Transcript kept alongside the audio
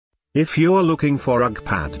If you're looking for rug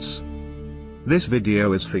pads, this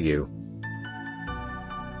video is for you.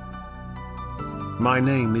 My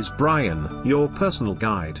name is Brian, your personal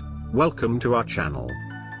guide. Welcome to our channel.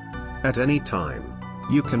 At any time,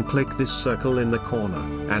 you can click this circle in the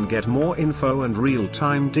corner and get more info and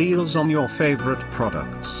real-time deals on your favorite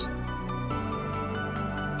products.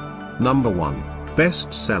 Number 1,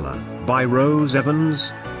 Bestseller, by Rose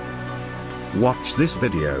Evans. Watch this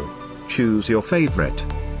video. Choose your favorite.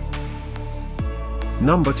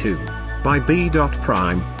 Number 2, by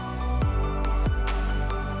B.prime.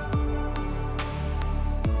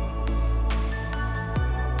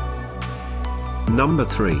 Number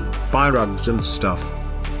 3, by Rugs and Stuff.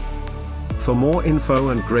 For more info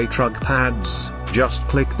and great rug pads, just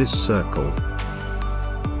click this circle.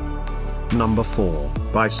 Number 4,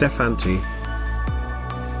 by Cefanty.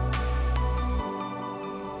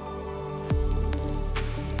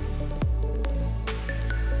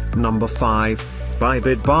 Number 5, by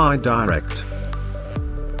B.prime Direct.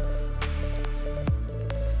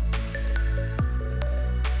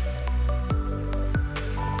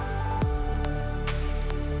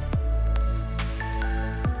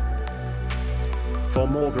 For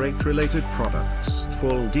more great related products,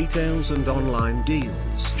 full details and online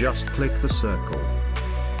deals, just click the circle.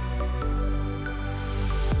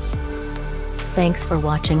 Thanks for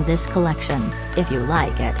watching this collection. If you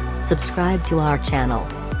like it, subscribe to our channel.